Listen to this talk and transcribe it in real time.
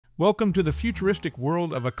Welcome to the futuristic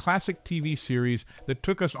world of a classic TV series that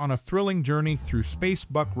took us on a thrilling journey through space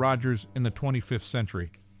Buck Rogers in the 25th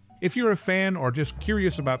century. If you're a fan or just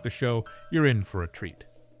curious about the show, you're in for a treat.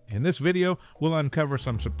 In this video, we'll uncover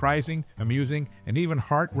some surprising, amusing, and even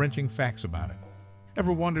heart-wrenching facts about it.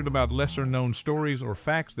 Ever wondered about lesser-known stories or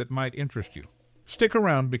facts that might interest you? Stick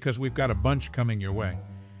around because we've got a bunch coming your way.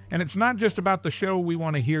 And it's not just about the show, we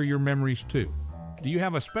want to hear your memories too. Do you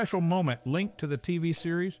have a special moment linked to the TV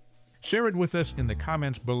series? Share it with us in the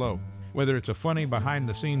comments below. Whether it's a funny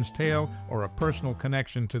behind-the-scenes tale or a personal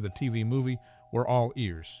connection to the TV movie, we're all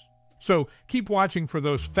ears. So keep watching for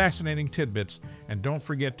those fascinating tidbits, and don't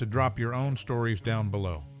forget to drop your own stories down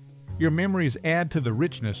below. Your memories add to the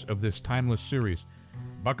richness of this timeless series.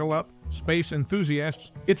 Buckle up, space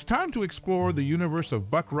enthusiasts. It's time to explore the universe of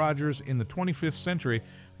Buck Rogers in the 25th century,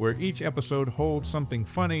 where each episode holds something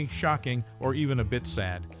funny, shocking, or even a bit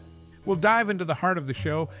sad. We'll dive into the heart of the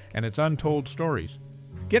show and its untold stories.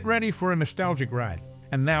 Get ready for a nostalgic ride.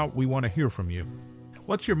 And now we want to hear from you.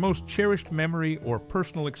 What's your most cherished memory or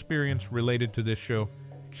personal experience related to this show?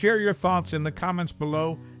 Share your thoughts in the comments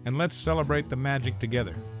below, and let's celebrate the magic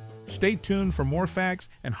together. Stay tuned for more facts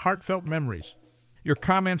and heartfelt memories. Your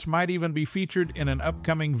comments might even be featured in an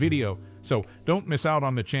upcoming video, so don't miss out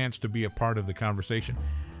on the chance to be a part of the conversation.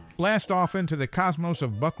 Blast off into the cosmos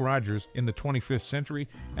of Buck Rogers in the 25th century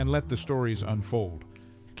and let the stories unfold.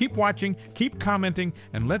 Keep watching, keep commenting,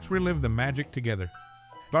 and let's relive the magic together.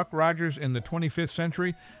 Buck Rogers in the 25th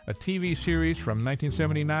Century, a TV series from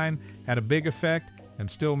 1979, had a big effect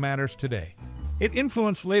and still matters today. It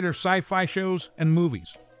influenced later sci-fi shows and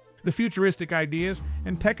movies. The futuristic ideas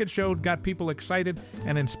and tech it showed got people excited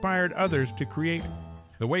and inspired others to create.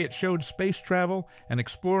 The way it showed space travel and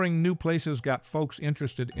exploring new places got folks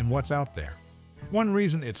interested in what's out there. One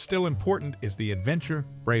reason it's still important is the adventure,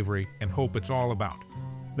 bravery, and hope it's all about.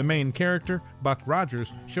 The main character, Buck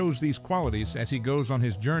Rogers, shows these qualities as he goes on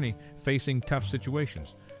his journey facing tough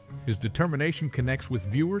situations. His determination connects with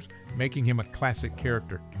viewers, making him a classic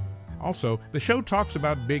character. Also, the show talks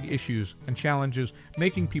about big issues and challenges,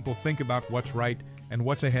 making people think about what's right and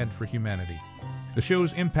what's ahead for humanity. The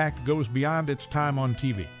show's impact goes beyond its time on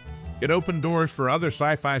TV. It opened doors for other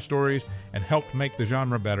sci-fi stories and helped make the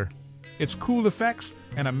genre better. Its cool effects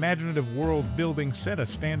and imaginative world building set a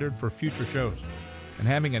standard for future shows. And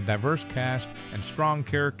having a diverse cast and strong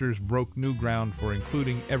characters broke new ground for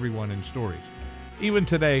including everyone in stories. Even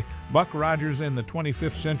today, Buck Rogers in the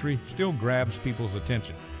 25th century still grabs people's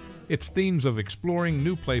attention. Its themes of exploring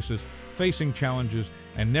new places, facing challenges,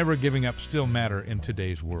 and never giving up still matter in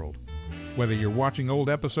today's world. Whether you're watching old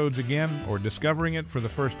episodes again or discovering it for the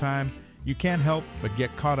first time, you can't help but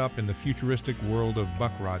get caught up in the futuristic world of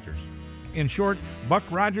Buck Rogers. In short, Buck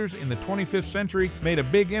Rogers in the 25th century made a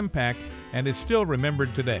big impact and is still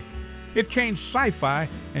remembered today. It changed sci-fi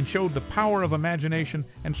and showed the power of imagination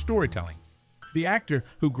and storytelling. The actor,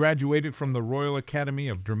 who graduated from the Royal Academy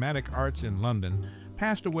of Dramatic Arts in London,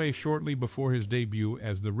 passed away shortly before his debut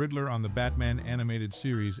as the Riddler on the Batman animated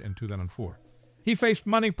series in 2004. He faced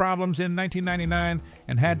money problems in 1999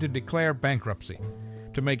 and had to declare bankruptcy.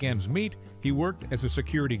 To make ends meet, he worked as a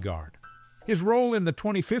security guard. His role in the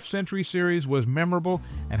 25th Century series was memorable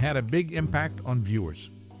and had a big impact on viewers.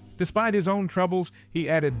 Despite his own troubles, he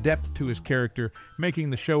added depth to his character, making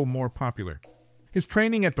the show more popular. His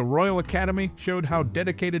training at the Royal Academy showed how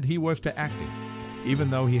dedicated he was to acting. Even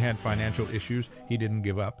though he had financial issues, he didn't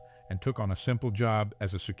give up and took on a simple job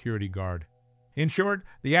as a security guard. In short,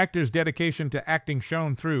 the actor's dedication to acting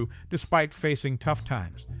shone through despite facing tough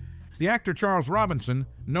times. The actor Charles Robinson,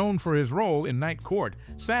 known for his role in Night Court,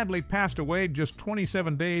 sadly passed away just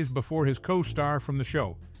 27 days before his co-star from the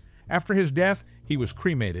show. After his death, he was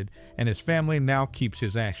cremated, and his family now keeps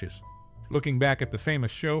his ashes. Looking back at the famous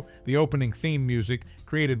show, the opening theme music,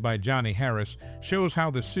 created by Johnny Harris, shows how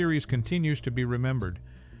the series continues to be remembered.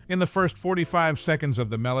 In the first 45 seconds of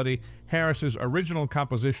the melody, Harris's original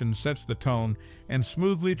composition sets the tone and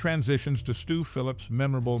smoothly transitions to Stu Phillips'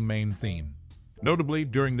 memorable main theme. Notably,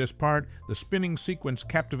 during this part, the spinning sequence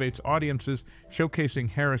captivates audiences, showcasing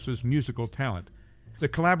Harris's musical talent. The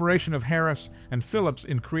collaboration of Harris and Phillips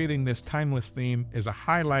in creating this timeless theme is a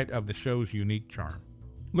highlight of the show's unique charm.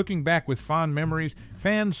 Looking back with fond memories,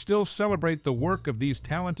 fans still celebrate the work of these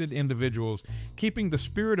talented individuals, keeping the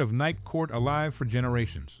spirit of Night Court alive for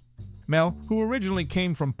generations. Mel, who originally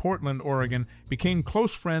came from Portland, Oregon, became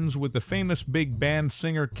close friends with the famous big band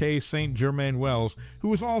singer Kay St. Germain Wells, who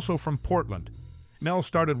was also from Portland. Mel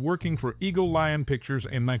started working for Eagle Lion Pictures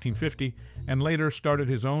in 1950 and later started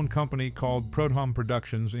his own company called Thom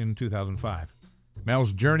Productions in 2005.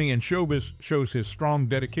 Mel's journey in showbiz shows his strong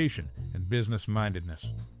dedication and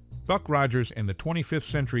business-mindedness. Buck Rogers in the 25th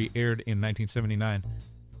Century aired in 1979.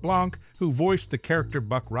 Blanc, who voiced the character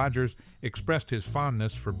Buck Rogers, expressed his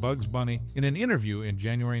fondness for Bugs Bunny in an interview in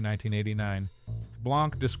January 1989.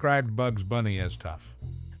 Blanc described Bugs Bunny as tough.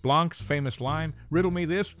 Blanc's famous line, "Riddle me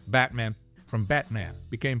this, Batman," from Batman,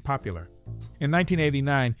 became popular. In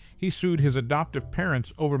 1989, he sued his adoptive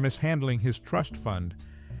parents over mishandling his trust fund.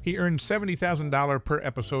 He earned $70,000 per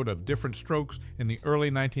episode of Different Strokes in the early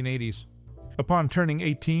 1980s. Upon turning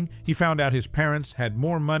 18, he found out his parents had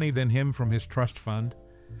more money than him from his trust fund.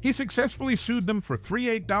 He successfully sued them for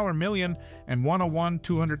 $38 million and won a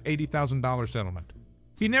 $280,000 settlement.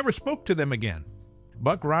 He never spoke to them again.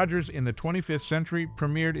 Buck Rogers in the 25th Century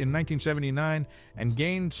premiered in 1979 and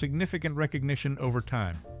gained significant recognition over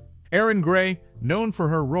time. Erin Gray, known for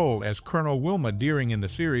her role as Colonel Wilma Deering in the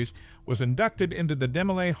series, was inducted into the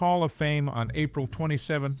Demille Hall of Fame on April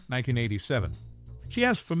 27, 1987. She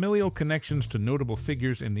has familial connections to notable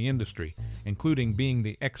figures in the industry, including being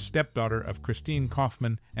the ex-stepdaughter of Christine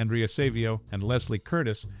Kaufman, Andrea Savio, and Leslie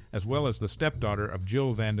Curtis, as well as the stepdaughter of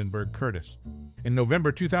Jill Vandenberg Curtis. In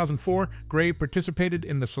November 2004, Gray participated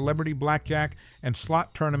in the Celebrity Blackjack and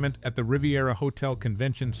Slot Tournament at the Riviera Hotel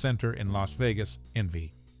Convention Center in Las Vegas,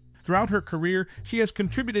 NV. Throughout her career, she has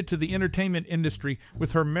contributed to the entertainment industry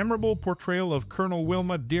with her memorable portrayal of Colonel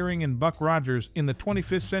Wilma Deering in Buck Rogers in the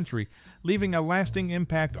 25th Century, leaving a lasting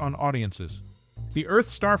impact on audiences. The Earth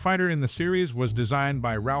Starfighter in the series was designed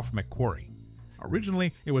by Ralph McQuarrie.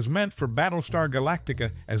 Originally, it was meant for Battlestar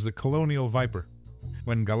Galactica as the Colonial Viper.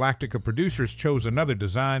 When Galactica producers chose another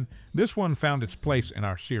design, this one found its place in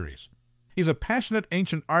our series. He's a passionate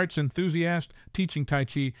ancient arts enthusiast, teaching Tai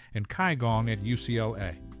Chi and Qigong at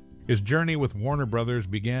UCLA. His journey with Warner Brothers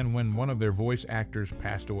began when one of their voice actors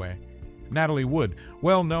passed away. Natalie Wood,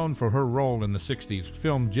 well known for her role in the 60s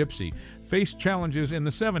film Gypsy, faced challenges in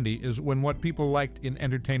the 70s when what people liked in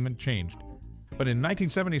entertainment changed. But in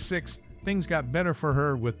 1976, things got better for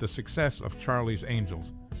her with the success of Charlie's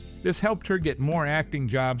Angels. This helped her get more acting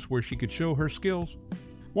jobs where she could show her skills.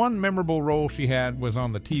 One memorable role she had was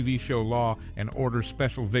on the TV show Law and Order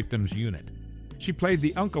Special Victims Unit. She played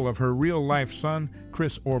the uncle of her real-life son,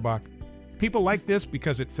 Chris Orbach. People liked this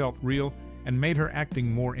because it felt real and made her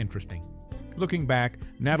acting more interesting. Looking back,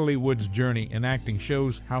 Natalie Wood's journey in acting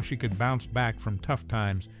shows how she could bounce back from tough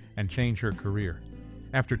times and change her career.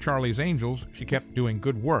 After Charlie's Angels, she kept doing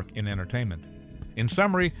good work in entertainment. In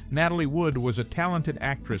summary, Natalie Wood was a talented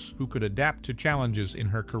actress who could adapt to challenges in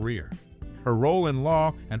her career. Her role in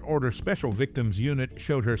Law and Order Special Victims Unit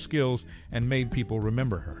showed her skills and made people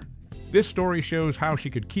remember her. This story shows how she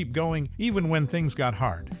could keep going even when things got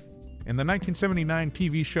hard. In the 1979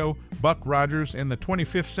 TV show Buck Rogers in the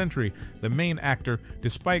 25th Century, the main actor,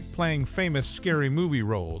 despite playing famous scary movie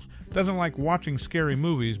roles, doesn't like watching scary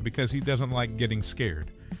movies because he doesn't like getting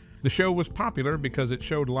scared. The show was popular because it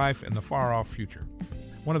showed life in the far-off future.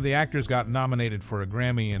 One of the actors got nominated for a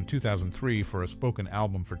Grammy in 2003 for a spoken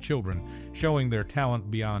album for children, showing their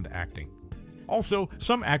talent beyond acting. Also,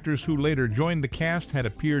 some actors who later joined the cast had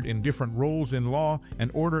appeared in different roles in Law and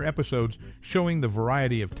Order episodes, showing the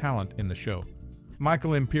variety of talent in the show.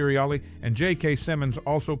 Michael Imperioli and J.K. Simmons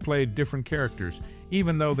also played different characters,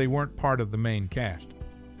 even though they weren't part of the main cast.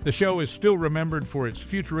 The show is still remembered for its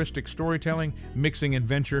futuristic storytelling, mixing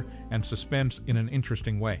adventure and suspense in an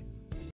interesting way.